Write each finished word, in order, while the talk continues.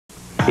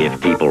If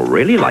people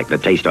really like the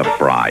taste of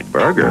fried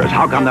burgers,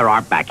 how come there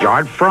aren't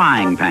backyard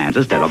frying pans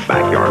instead of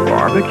backyard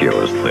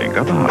barbecues? Think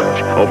about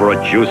it. Over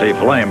a juicy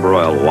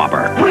flame-broiled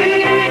Whopper. We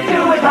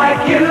do it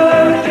like you do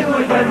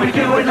it when we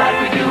do it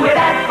like we do it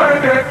at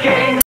Burger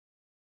King.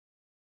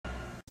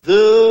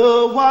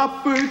 The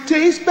Whopper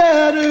tastes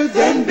better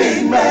than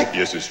Big Mac.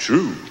 Yes, it's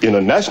true. In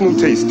a national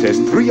taste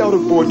test, 3 out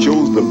of 4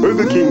 chose the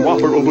Burger King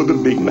Whopper over the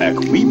Big Mac.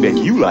 We bet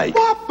you like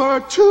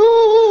Whopper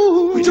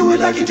too. We do it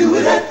like you do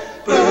it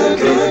at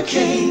Burger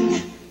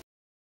King.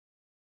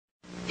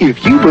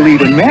 If you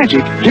believe in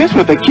magic, guess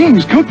what the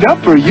King's cooked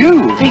up for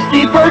you?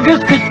 Tasty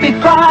burgers, crispy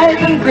fries,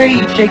 and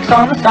great shakes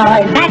on the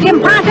side. That's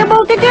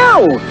impossible to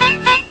do.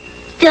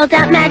 Still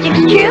doubt magic's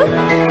true?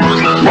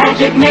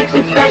 Magic makes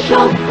it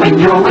special when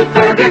you're with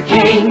Burger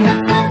King.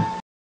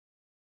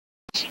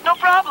 No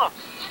problem.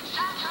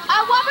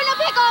 Whopper, no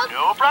pickles.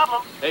 No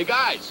problem. Hey,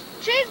 guys.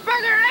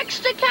 Cheeseburger,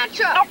 extra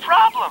ketchup. No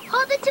problem.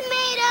 Hold the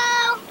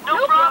tomato.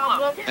 No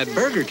problem. At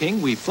Burger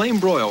King, we flame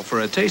broil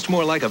for a taste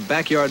more like a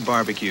backyard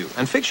barbecue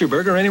and fix your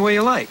burger any way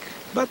you like.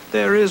 But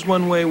there is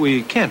one way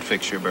we can't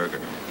fix your burger.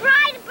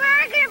 Fried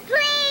burger,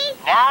 please.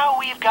 Now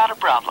we've got a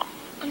problem.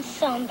 I'm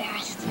so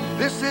embarrassed.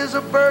 This is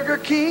a Burger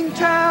King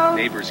town.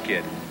 Neighbor's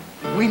kid.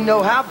 We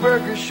know how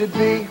burgers should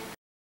be.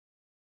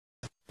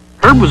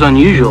 Herb was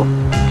unusual.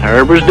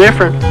 Herb was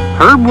different.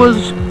 Herb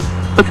was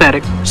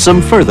pathetic.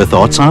 Some further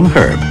thoughts on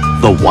Herb,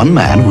 the one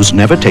man who's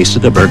never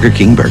tasted a Burger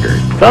King burger.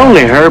 If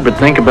only Herb would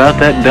think about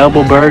that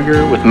double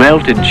burger with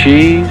melted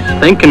cheese.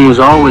 Thinking was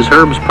always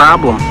Herb's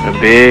problem. A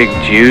big,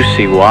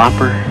 juicy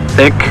Whopper,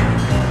 thick,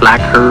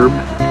 like Herb,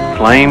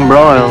 flame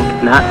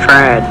broiled, not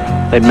fried.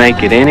 They'd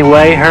make it any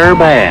way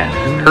Herb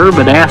asked. Herb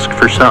had asked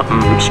for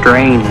something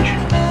strange.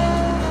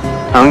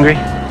 Hungry?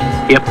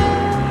 Yep.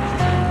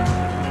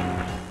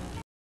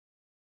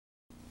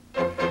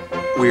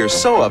 We're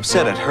so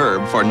upset at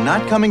Herb for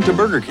not coming to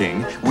Burger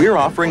King, we're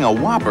offering a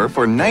Whopper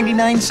for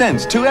 99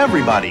 cents to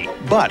everybody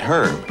but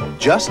Herb.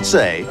 Just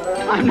say,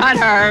 I'm not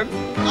Herb.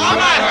 I'm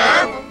not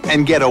Herb!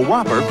 And get a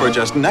Whopper for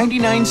just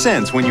 99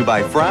 cents when you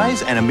buy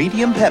fries and a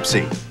medium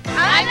Pepsi.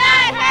 I'm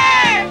not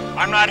Herb.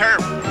 I'm not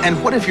Herb.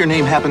 And what if your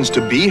name happens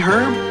to be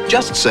Herb?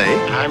 Just say,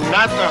 I'm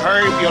not the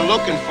Herb you're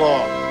looking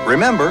for.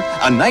 remember,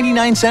 a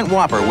 99-cent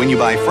Whopper when you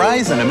buy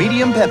fries and a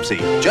medium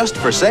Pepsi. Just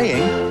for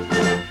saying.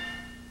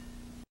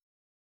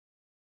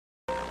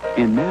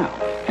 And now,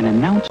 an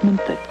announcement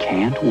that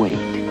can't wait.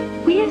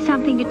 We have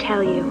something to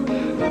tell you.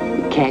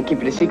 Can't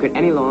keep it a secret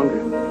any longer.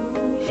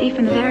 See,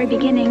 from the very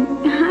beginning,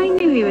 I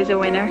knew he was a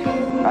winner.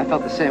 I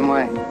felt the same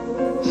way.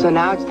 So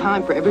now it's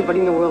time for everybody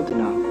in the world to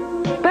know.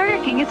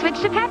 Burger King has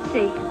switched to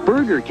Pepsi.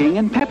 Burger King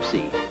and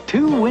Pepsi,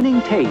 2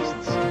 winning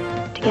tastes.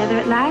 Together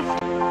at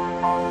last?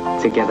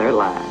 Together at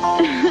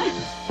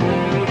last.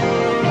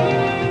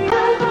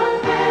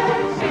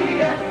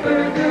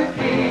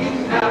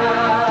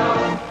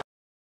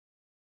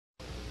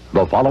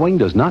 The following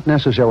does not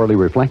necessarily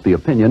reflect the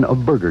opinion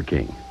of Burger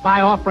King.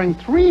 By offering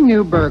 3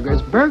 new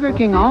burgers, Burger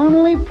King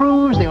only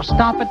proves they'll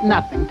stop at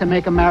nothing to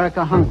make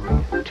America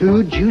hungry.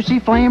 2 juicy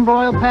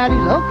flame-broiled patties,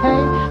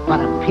 okay, but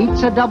a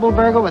pizza double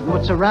burger with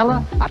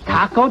mozzarella, a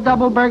taco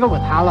double burger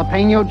with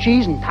jalapeno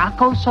cheese and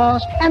taco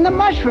sauce, and the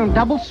mushroom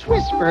double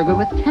Swiss burger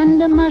with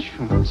tender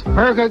mushrooms.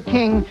 Burger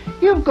King,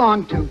 you've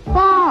gone too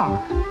far.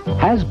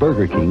 Has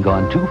Burger King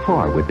gone too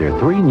far with their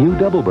 3 new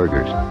double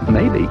burgers?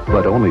 Maybe,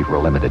 but only for a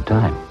limited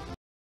time.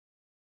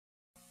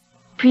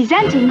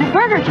 Presenting the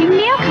Burger King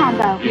meal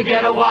combo. You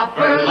get a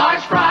Whopper, large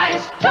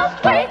fries.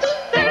 Just wait,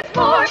 there's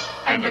more.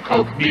 And a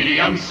Coke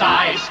medium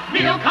size.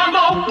 Meal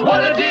combo,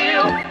 what a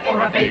deal.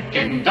 Or a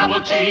bacon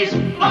double cheese.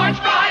 Large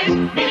fries,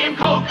 medium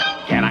Coke.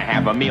 Can I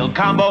have a meal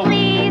combo?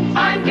 Please.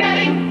 I'm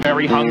getting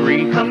Very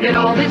hungry. Come get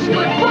all this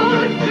good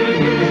food.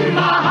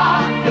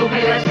 Aha, you'll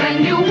pay less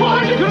than you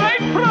would.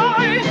 Great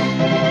price.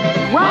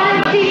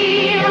 What a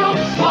deal.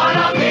 What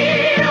a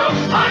meal.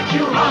 Aren't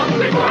you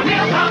hungry for a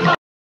meal combo?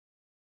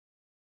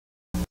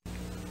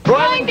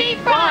 Broiling beef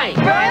frying!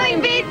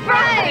 Broiling beef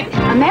frying!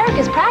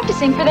 America's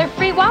practicing for their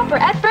free Whopper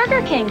at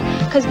Burger King.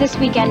 Because this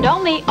weekend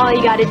only, all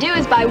you gotta do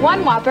is buy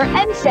 1 Whopper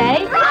and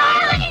say,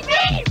 Broiling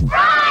beef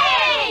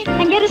frying!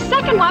 And get a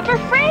 2nd Whopper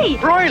free!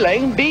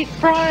 Broiling beef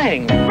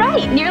frying!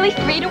 Right, nearly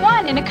 3 to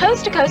 1 in a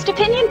coast-to-coast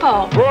opinion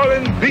poll.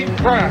 Broiling beef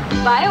frying!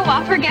 Buy a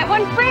Whopper, get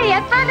 1 free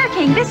at Burger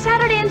King this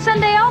Saturday and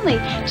Sunday only.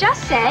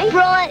 Just say,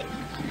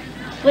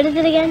 What is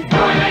it again?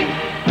 Broiling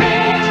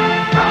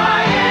beef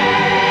frying!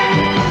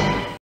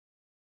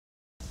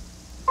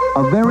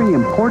 A very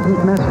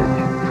important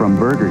message from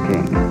Burger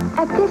King.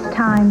 At this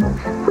time,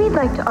 we'd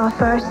like to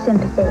offer our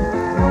sympathy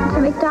to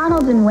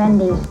McDonald's and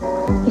Wendy's.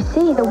 You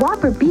see, the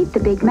Whopper beat the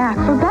Big Mac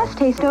for best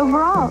taste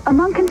overall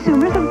among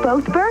consumers of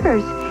both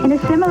burgers. In a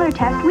similar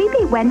test, we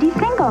beat Wendy's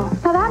single.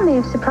 Now that may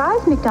have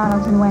surprised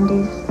McDonald's and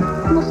Wendy's.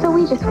 Well, so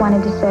we just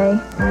wanted to say,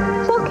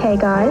 it's okay,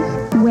 guys.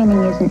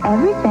 Winning isn't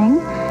everything,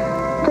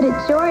 but it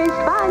sure is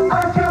fun.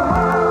 Aren't you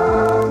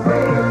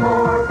hungry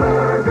for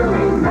Burger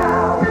King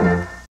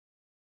now?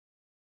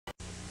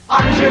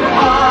 Aren't you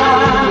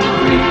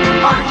hungry?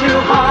 Aren't you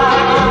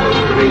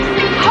hungry?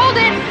 Hold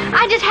it!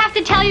 I just have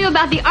to tell you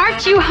about the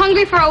Aren't You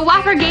Hungry for a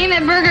Whopper game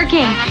at Burger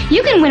King.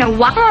 You can win a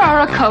Whopper or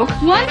a Coke,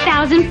 $1,000,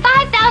 $5,000,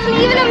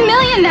 even $1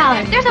 million.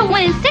 There's a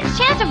 1 in 6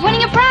 chance of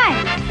winning a prize.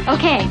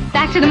 Okay,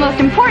 back to the most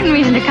important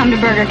reason to come to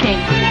Burger King,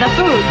 the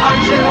food.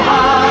 Aren't you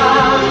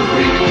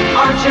hungry?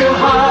 Aren't you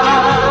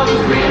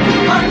hungry?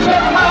 Aren't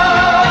you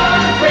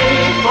hungry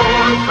for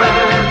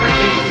Burger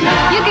King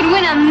now? You could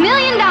win $1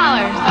 million.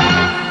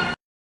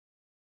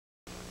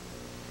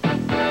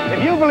 If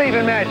you believe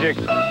in magic,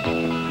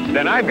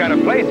 then I've got a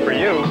place for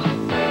you.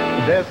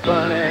 There's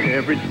fun at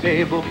every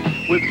table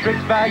with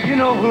tricks by you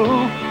know who.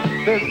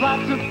 There's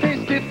lots of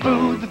tasty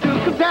food. The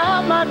Duke of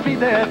Down might be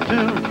there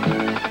too.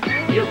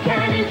 You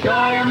can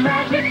enjoy a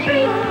magic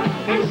treat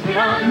and sit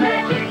on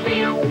magic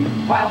feet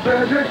While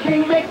Burger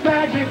King makes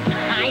magic,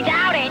 I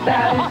doubt it.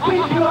 that'll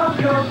sweep you off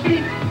your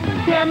feet.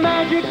 Yeah,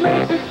 magic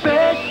makes it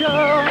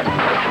special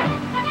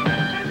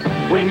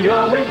when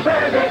you're with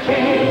Burger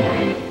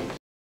King.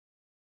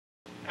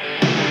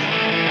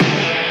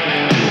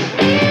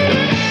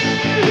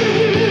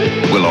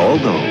 Will all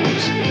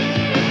those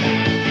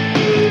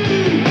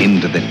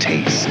into the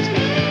taste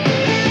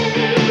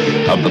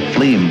of the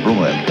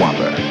flame-broiled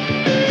Whopper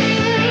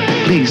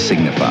please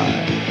signify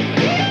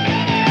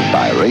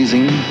by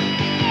raising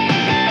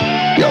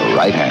your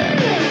right hand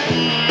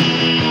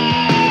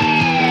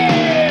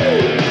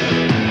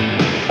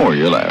or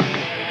your left.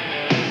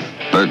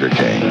 Burger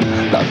King,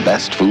 the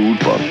best food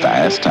for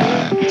fast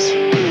times.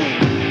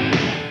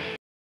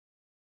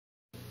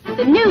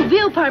 The new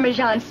veal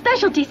parmesan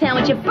specialty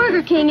sandwich at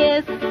Burger King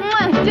is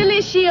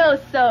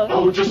delicioso.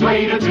 Oh, just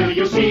wait until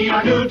you see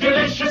our new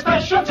delicious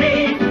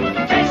specialty.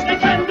 Taste the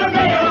tender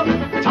veal,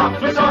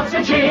 topped with sauce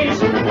and cheese.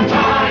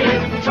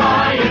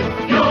 Try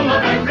it, you'll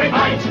love every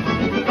bite.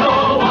 Go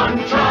on,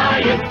 try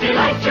it,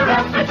 delight your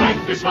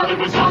appetite. It's smothered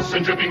with sauce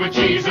and dripping with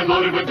cheese and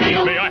loaded with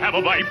veal. May I have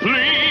a bite,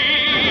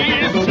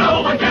 please?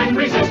 No one can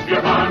resist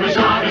your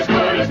parmesan as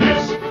good as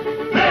this.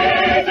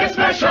 Make it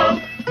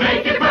special,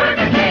 make it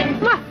Burger King.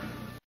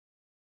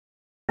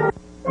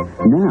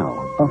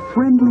 Now, a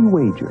friendly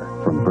wager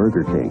from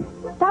Burger King.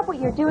 Stop what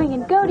you're doing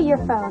and go to your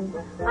phone.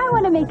 I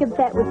want to make a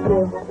bet with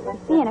you. You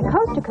see, in a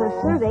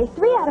coast-to-coast survey,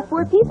 3 out of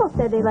 4 people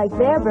said they like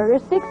their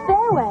burgers fixed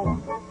their way.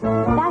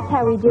 That's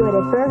how we do it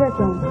at Burger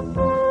King.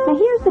 Now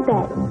here's the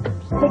bet.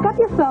 Just pick up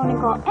your phone and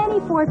call any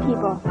 4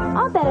 people.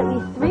 I'll bet at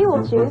least 3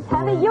 will choose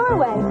have it your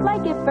way,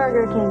 like at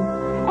Burger King.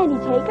 Any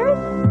takers?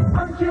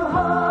 Aren't you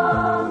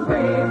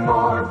hungry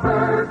for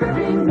Burger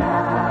King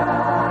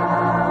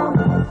now?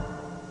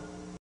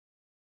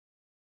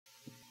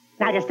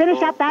 Now just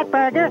finish up that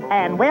burger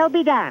and we'll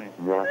be done.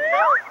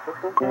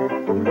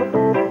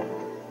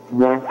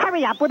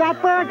 Hurry up with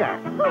that burger.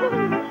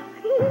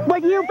 Will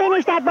you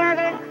finish that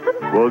burger?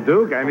 Well,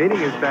 Duke, I'm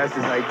eating as fast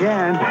as I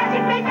can.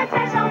 Magic make it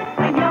special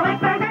when you're at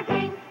Burger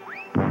King.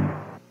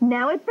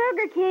 Now at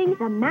Burger King,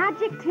 the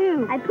Magic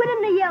 2. I put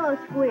in the yellow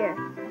square,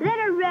 then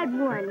a red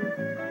one.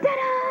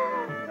 Ta-da!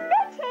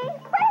 They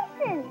changed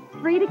places.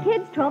 Free to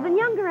kids 12 and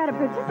younger at a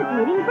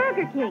participating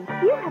Burger King.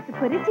 You have to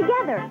put it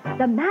together.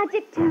 The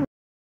Magic 2.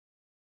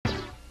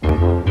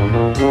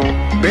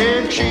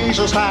 Big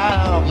cheeses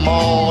have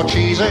more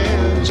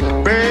cheeses.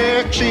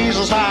 Big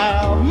cheeses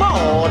have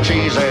more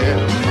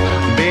cheeses.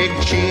 Big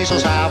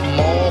cheeses have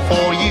more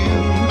for you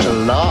to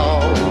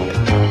love.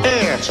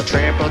 It's a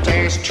triple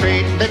taste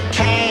treat that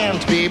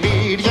can't be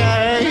beat,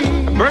 yay.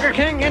 Burger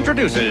King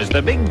introduces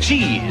the Big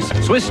Cheese,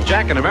 Swiss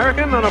Jack and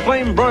American on a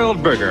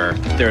flame-broiled burger.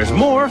 There's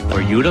more for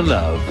you to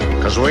love.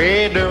 'Cause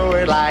we do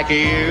it like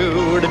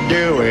you to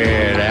do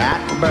it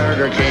at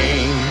Burger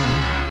King.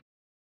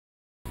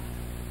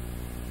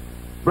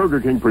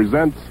 Burger King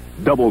presents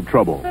Double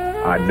Trouble.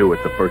 I knew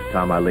it the first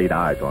time I laid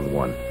eyes on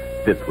one.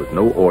 This was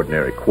no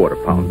ordinary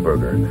quarter-pound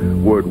burger.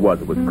 Word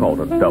was it was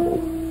called a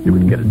double. You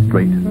could get it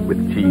straight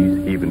with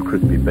cheese, even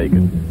crispy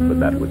bacon,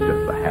 but that was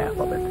just the half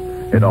of it.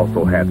 It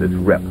also had this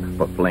rep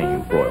for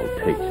flame-broiled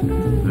taste.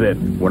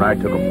 Then, when I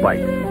took a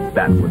bite,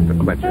 that was the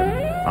clincher.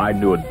 I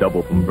knew a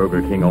double from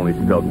Burger King only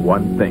spelled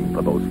one thing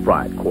for those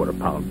fried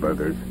quarter-pound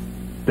burgers.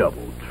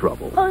 Double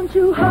trouble. Aren't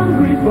you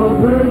hungry for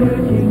Burger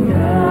King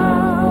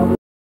now?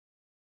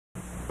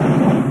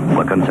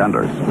 The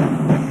contenders.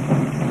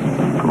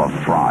 The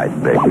fried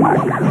Big Mac.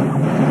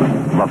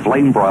 The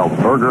flame-broiled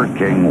Burger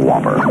King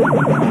Whopper.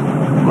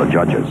 The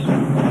judges.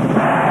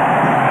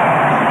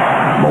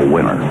 The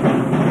winner.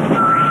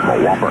 The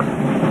Whopper.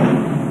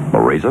 The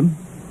reason?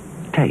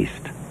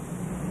 Taste.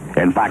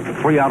 In fact,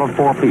 3 out of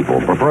 4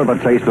 people prefer the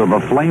taste of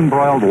the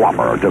flame-broiled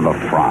Whopper to the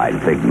fried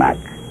Big Mac.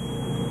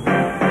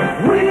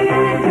 We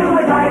do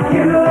it like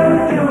you do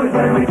it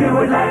when we do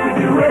it like we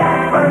do it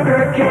at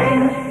Burger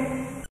King.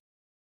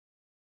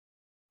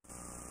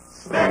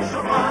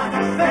 Special one,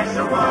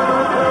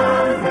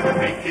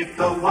 make it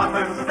the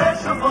Whopper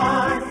special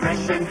one,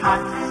 fresh and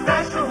hot,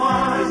 special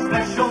one,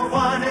 the special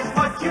one is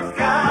what you've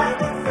got.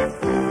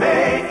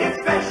 Make it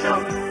special,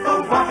 the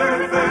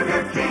Whopper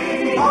Burger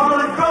King. All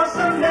across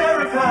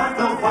America,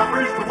 the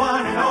Whopper's the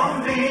one and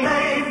only.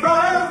 Plain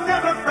broiled,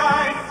 never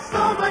fried,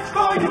 so much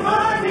for your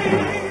money.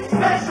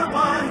 Special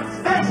one,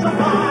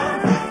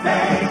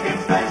 make it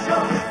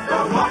special, the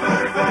Whopper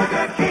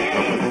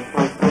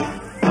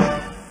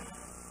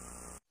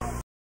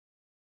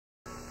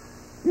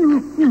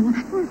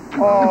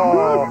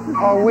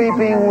Oh,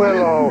 weeping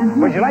willow.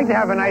 Would you like to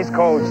have a nice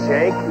cold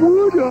shake?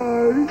 Would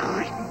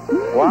I?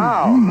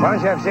 Wow. Why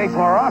don't you have shakes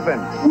more often?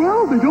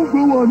 Well, they don't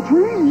grow on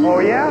trees. Oh,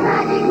 yeah?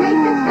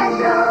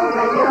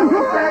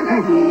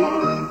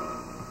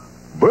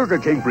 Burger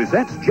King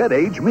presents Jet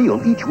Age Meal.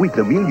 Each week,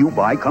 the meal you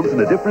buy comes in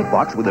a different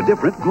box with a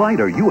different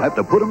glider. You have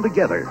to put them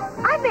together.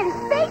 I'm in a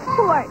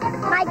spaceport.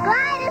 My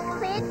glider's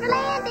cleared for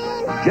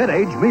landing. Jet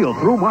Age Meal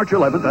through March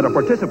 11th at a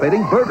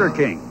participating Burger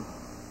King.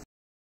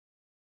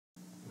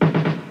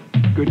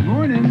 Good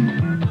morning.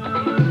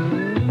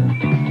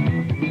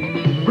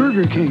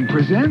 Burger King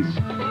presents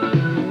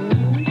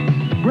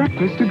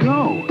Breakfast to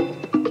Go.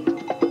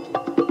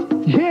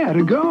 Yeah,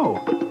 to go.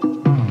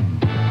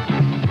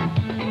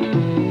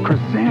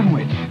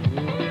 Sandwich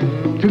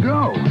to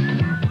go.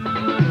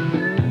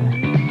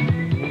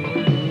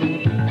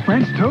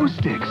 French toast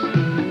sticks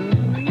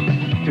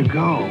to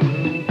go.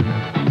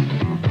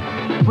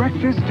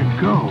 Breakfast to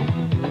go.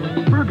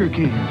 Burger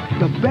King,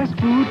 the best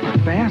food for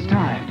fast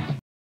times.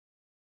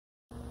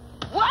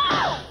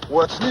 Wow!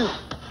 What's new?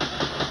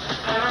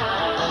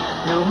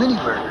 New mini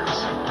burgers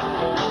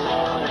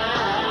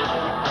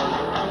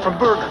from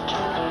Burger King.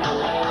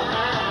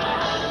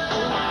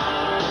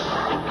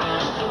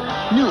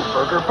 New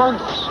burger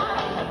bundles.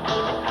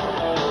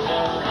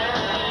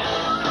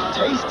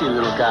 Tasty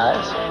little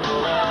guys.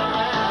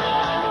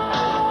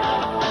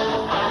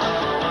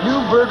 New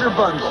burger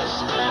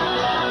bundles.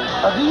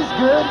 Are these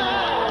good?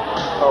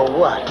 Or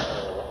what?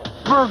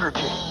 Burger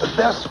King, the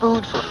best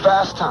food for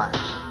fast times.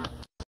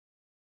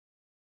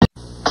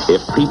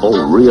 If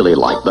people really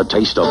like the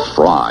taste of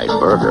fried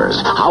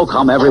burgers, how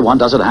come everyone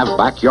doesn't have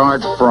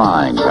backyard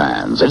frying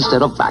pans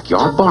instead of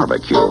backyard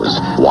barbecues?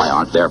 Why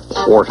aren't there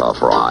porta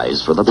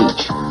fries for the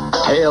beach,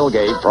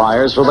 tailgate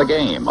fryers for the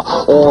game,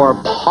 or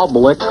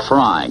public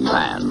frying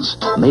pans?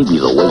 Maybe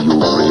the way you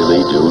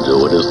really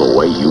do it is the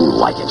way you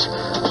like it.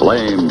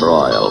 Flame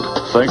broiled.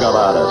 Think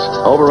about it.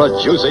 Over a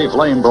juicy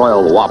flame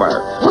broiled Whopper.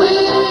 We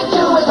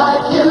do it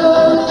like you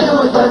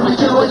do it when we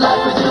do it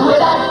like we do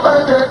it at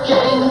Burger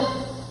King.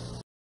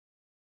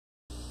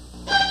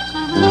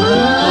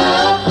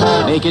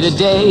 Make it a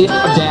day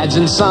of dads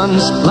and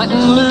sons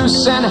letting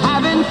loose and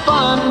having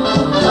fun.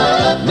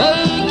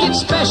 Make it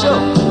special,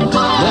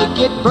 make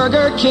it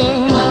Burger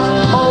King.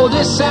 Oh,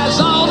 this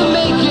has all the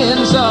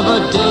makings of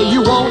a day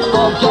you won't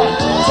forget.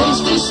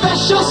 Tasty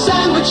special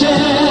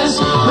sandwiches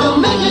will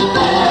make it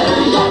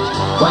better yet.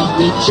 White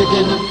meat,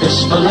 chicken,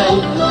 fish fillet,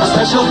 a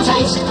special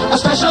taste, a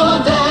special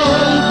day.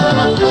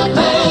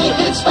 Make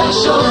it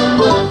special,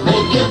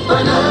 make it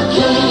Burger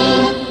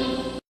King.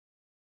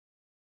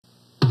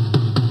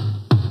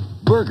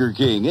 Burger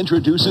King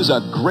introduces a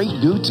great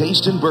new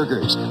taste in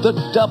burgers, the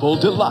Double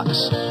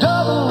Deluxe.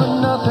 Double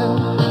or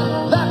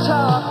nothing, that's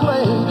how I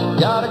play.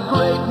 Got a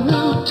great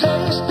new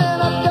taste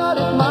and I got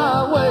it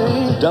my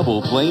way.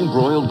 Double flame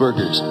broiled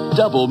burgers,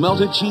 double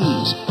melted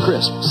cheese,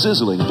 crisp,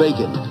 sizzling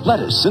bacon,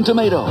 lettuce, and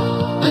tomato.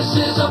 This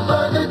is a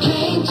Burger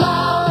King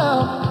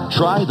time.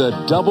 Try the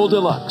Double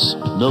Deluxe.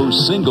 No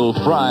single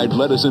fried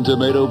lettuce and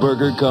tomato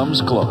burger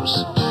comes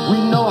close.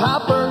 We know how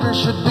burgers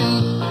should be.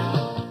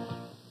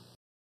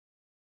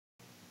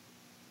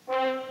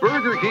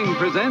 Burger King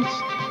presents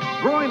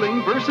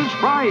Broiling versus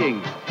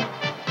Frying.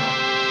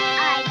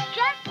 I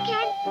just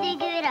can't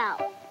figure it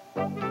out.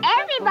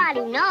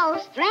 Everybody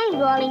knows flame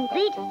broiling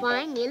beats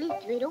frying nearly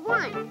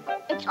 3-1.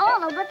 It's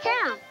all over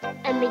town.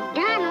 And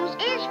McDonald's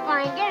is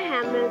frying their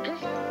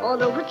hamburgers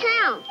all over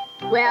town.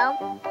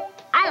 Well,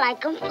 I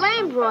like them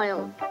flame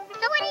broiled. So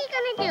what are you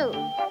gonna do?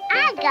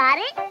 I got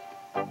it.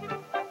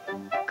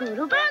 Go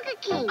to Burger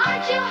King.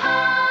 Aren't you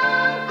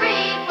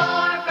hungry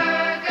for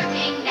Burger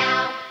King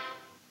now?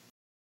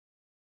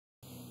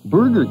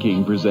 Burger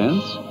King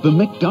presents the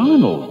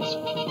McDonald's.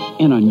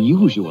 An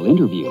unusual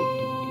interview.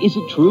 Is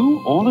it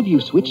true all of you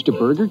switched to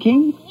Burger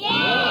King?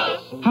 Yes!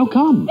 How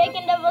come?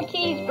 Bacon double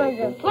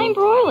cheeseburger. Flame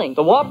broiling.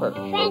 The Whopper.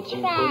 French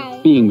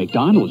fries. Being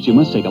McDonald's, you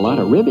must take a lot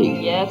of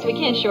ribbing. Yes, we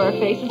can't show our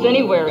faces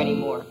anywhere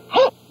anymore.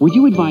 Would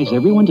you advise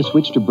everyone to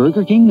switch to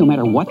Burger King no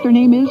matter what their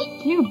name is?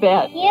 You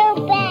bet. You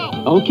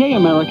bet. Okay,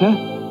 America.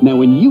 Now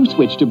when you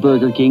switch to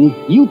Burger King,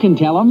 you can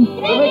tell them...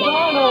 The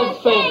McDonald's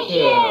thank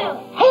you.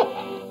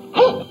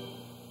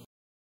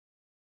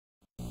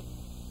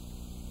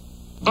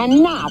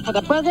 And now for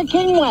the Burger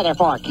King weather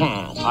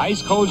forecast.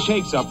 Ice cold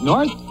shakes up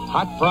north,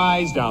 hot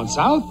fries down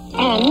south,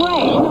 and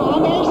rain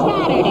on this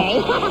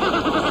Saturday.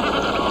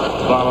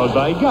 followed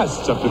by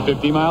gusts up to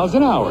 50 miles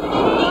an hour.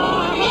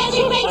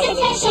 Magic makes it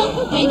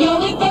special when you're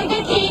with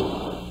Burger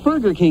King.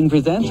 Burger King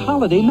presents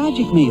Holiday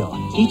Magic Meal.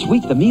 Each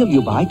week, the meal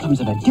you buy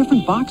comes in a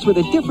different box with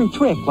a different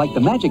trick, like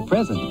the magic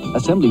present.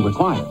 Assembly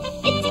required.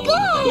 It's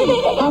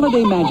gone!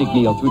 Holiday Magic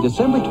Meal through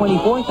December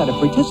 24th at a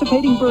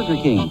participating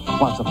Burger King,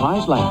 while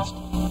supplies last.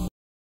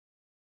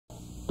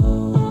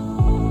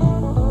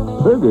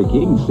 Burger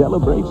King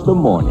celebrates the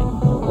morning.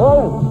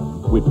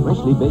 With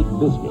freshly baked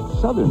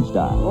biscuits, Southern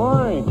style.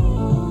 Morning.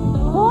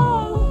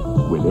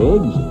 With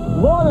eggs.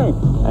 Morning.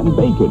 And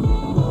bacon.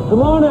 Good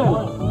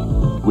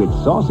morning. With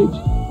sausage,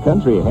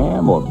 country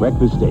ham, or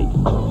breakfast steak.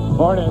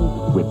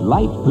 Morning. With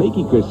light,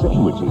 flaky Chris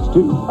sandwiches,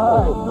 too.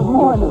 Hi, good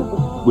morning.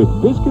 With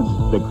biscuits,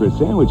 the Chris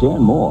sandwich, and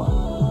more.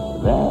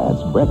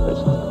 That's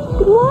breakfast.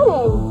 Good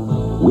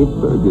morning. With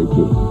Burger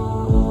King.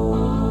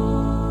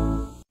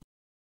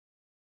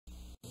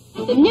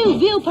 The new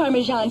veal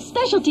parmesan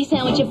specialty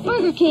sandwich at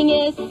Burger King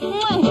is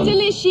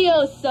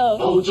delicioso.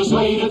 Oh, just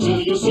wait until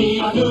you see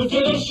our new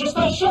delicious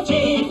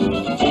specialty.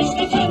 Taste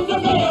the tender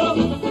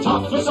veal,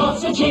 topped with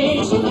sauce and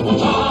cheese.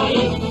 Try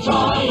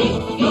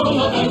it, you'll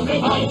love every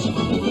bite.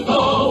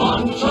 Go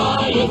on,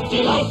 try it,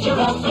 delight your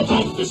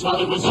appetite. It's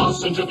smothered with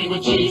sauce and dripping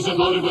with cheese and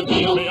loaded with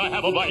veal. May I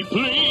have a bite,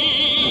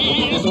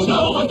 please?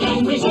 No one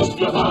can resist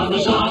your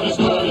parmesan as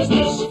good as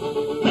this.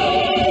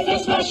 Make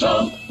it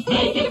special,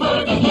 make it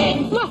Burger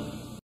King.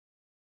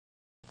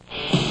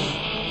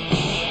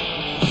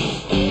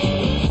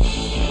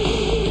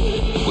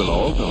 Will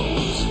all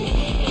those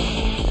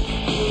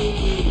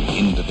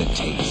into the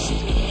taste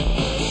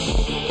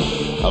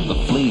of the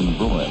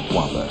flame-broiled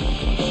Whopper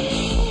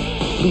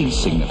please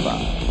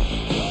signify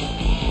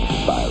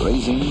by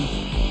raising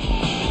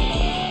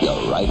your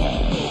right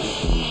hand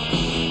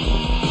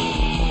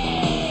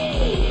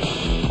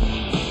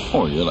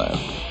or your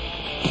left.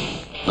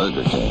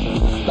 Burger King,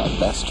 the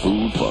best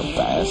food for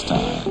fast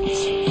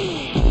times.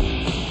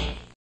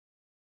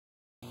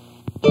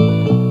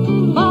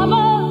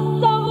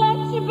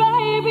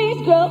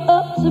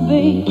 To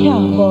be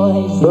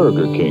cowboys.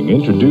 Burger King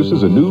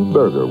introduces a new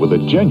burger with a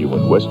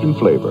genuine Western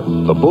flavor.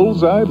 The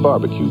Bullseye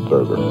Barbecue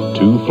Burger.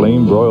 2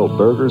 flame-broiled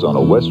burgers on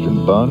a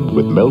Western bun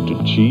with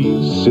melted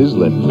cheese,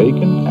 sizzling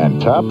bacon,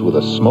 and topped with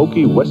a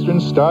smoky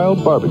Western-style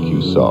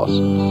barbecue sauce.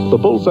 The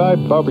Bullseye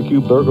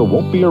Barbecue Burger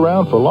won't be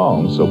around for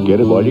long, so get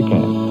it while you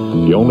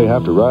can. You only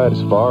have to ride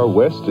as far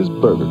west as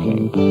Burger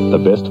King. The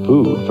best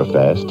food for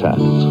fast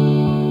times.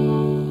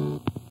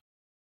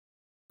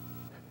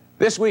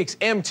 This week's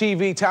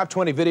MTV Top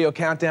 20 Video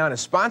Countdown is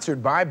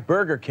sponsored by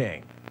Burger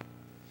King.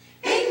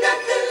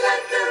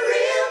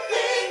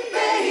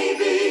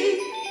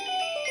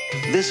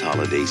 This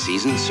holiday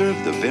season, serve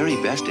the very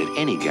best at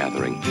any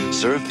gathering.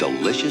 Serve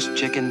delicious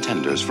chicken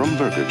tenders from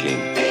Burger King.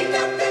 Ain't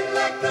nothing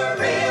like the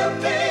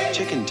real thing.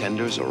 Chicken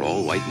tenders are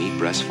all white meat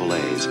breast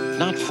fillets,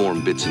 not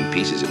formed bits and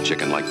pieces of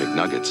chicken like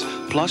McNuggets.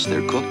 Plus,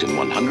 they're cooked in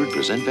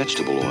 100%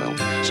 vegetable oil.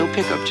 So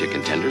pick up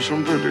chicken tenders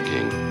from Burger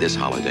King. This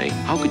holiday,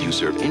 how could you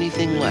serve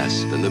anything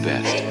less than the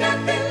best? Ain't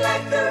nothing